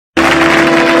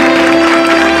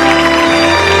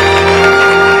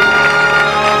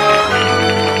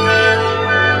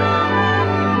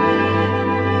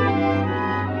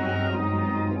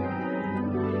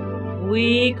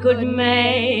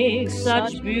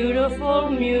such beautiful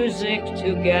music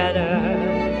together.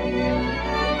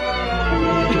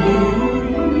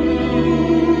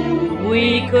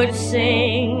 We could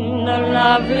sing the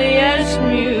loveliest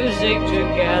music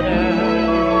together.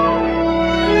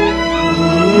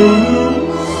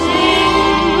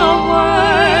 Sing the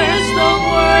words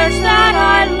that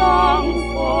I long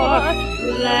for.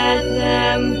 Let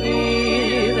them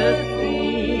be the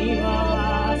theme of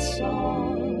our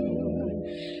song.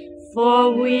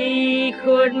 For we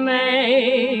could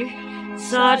make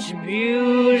such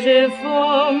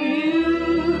beautiful music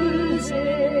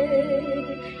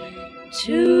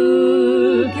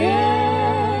together.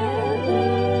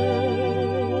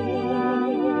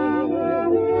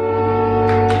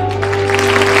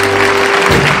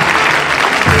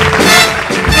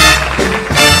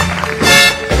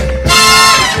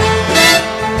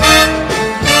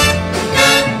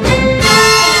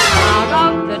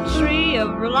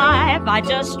 I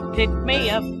just picked me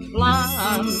a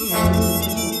plum.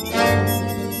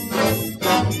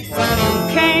 You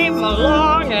came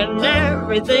along and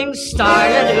everything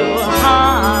started to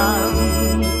hum.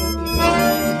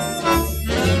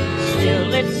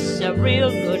 Still, it's a real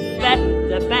good bet,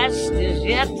 the best is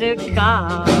yet to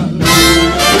come.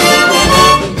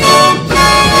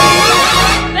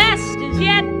 Best is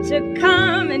yet to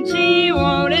come, and gee,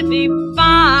 won't it be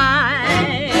fine?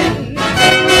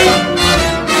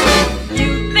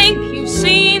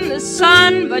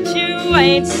 Sun, but you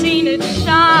ain't seen it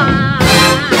shine.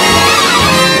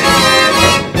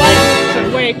 But you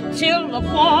can wait till the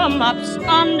warm-up's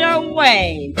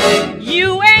underway.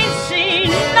 You ain't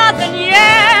seen nothing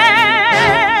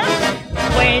yet.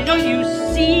 Wait till you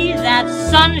see that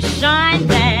sunshine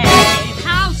day.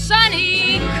 How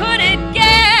sunny could it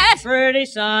get? Pretty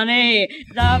sunny.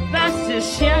 The best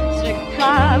is yet to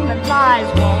come, and lies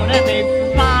won't it be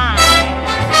fine?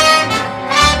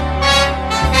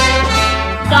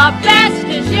 The best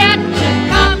is yet to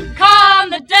come, come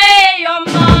the day you're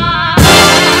mine.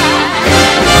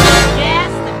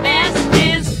 Yes, the best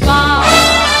is fine.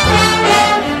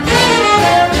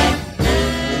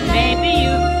 Maybe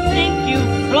you think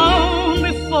you've flown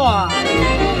before.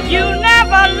 You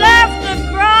never left the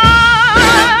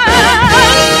ground.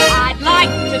 I'd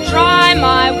like to try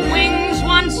my wings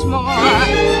once more.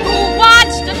 Who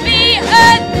wants to be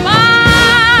admired?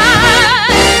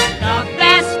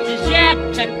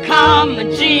 Come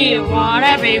and gee, won't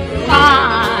it be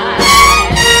fine?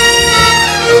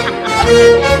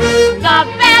 The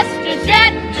best is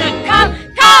yet to come,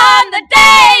 come the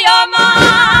day you're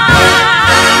mine.